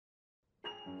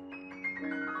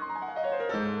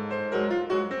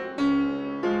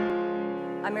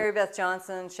I'm Mary Beth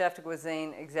Johnson, Chef de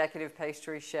Cuisine, Executive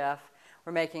Pastry Chef.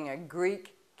 We're making a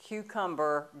Greek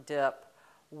cucumber dip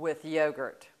with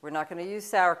yogurt. We're not going to use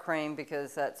sour cream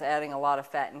because that's adding a lot of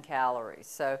fat and calories.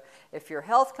 So if you're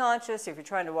health conscious, if you're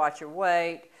trying to watch your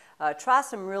weight, try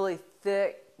some really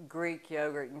thick Greek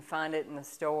yogurt. You can find it in the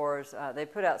stores. They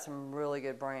put out some really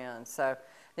good brands. So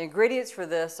the ingredients for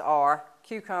this are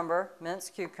cucumber,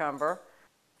 minced cucumber,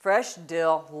 fresh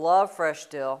dill, love fresh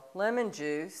dill, lemon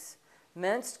juice,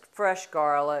 minced fresh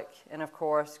garlic, and of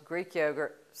course Greek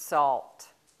yogurt, salt,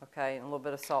 okay, and a little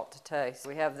bit of salt to taste.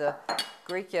 We have the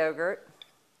Greek yogurt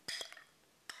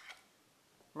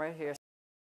right here,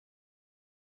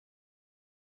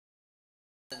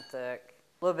 thick.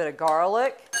 A little bit of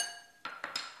garlic,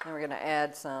 and we're going to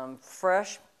add some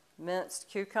fresh minced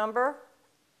cucumber.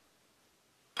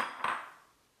 We're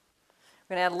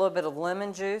going to add a little bit of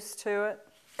lemon juice to it.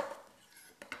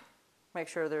 Make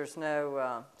sure there's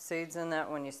no seeds in that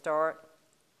when you start.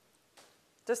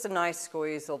 Just a nice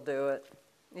squeeze will do it.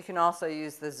 You can also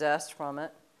use the zest from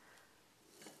it.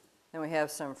 Then we have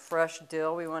some fresh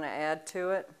dill we want to add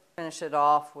to it. Finish it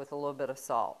off with a little bit of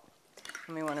salt.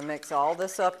 And we want to mix all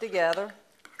this up together.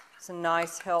 It's a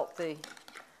nice healthy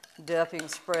dip you can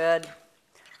spread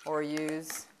or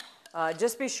use.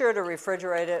 Just be sure to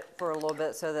refrigerate it for a little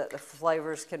bit so that the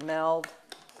flavors can meld.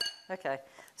 Okay.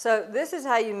 So this is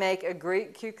how you make a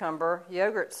Greek cucumber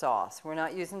yogurt sauce. We're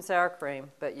not using sour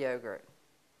cream, but yogurt.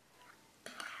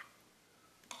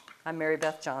 I'm Mary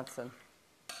Beth Johnson.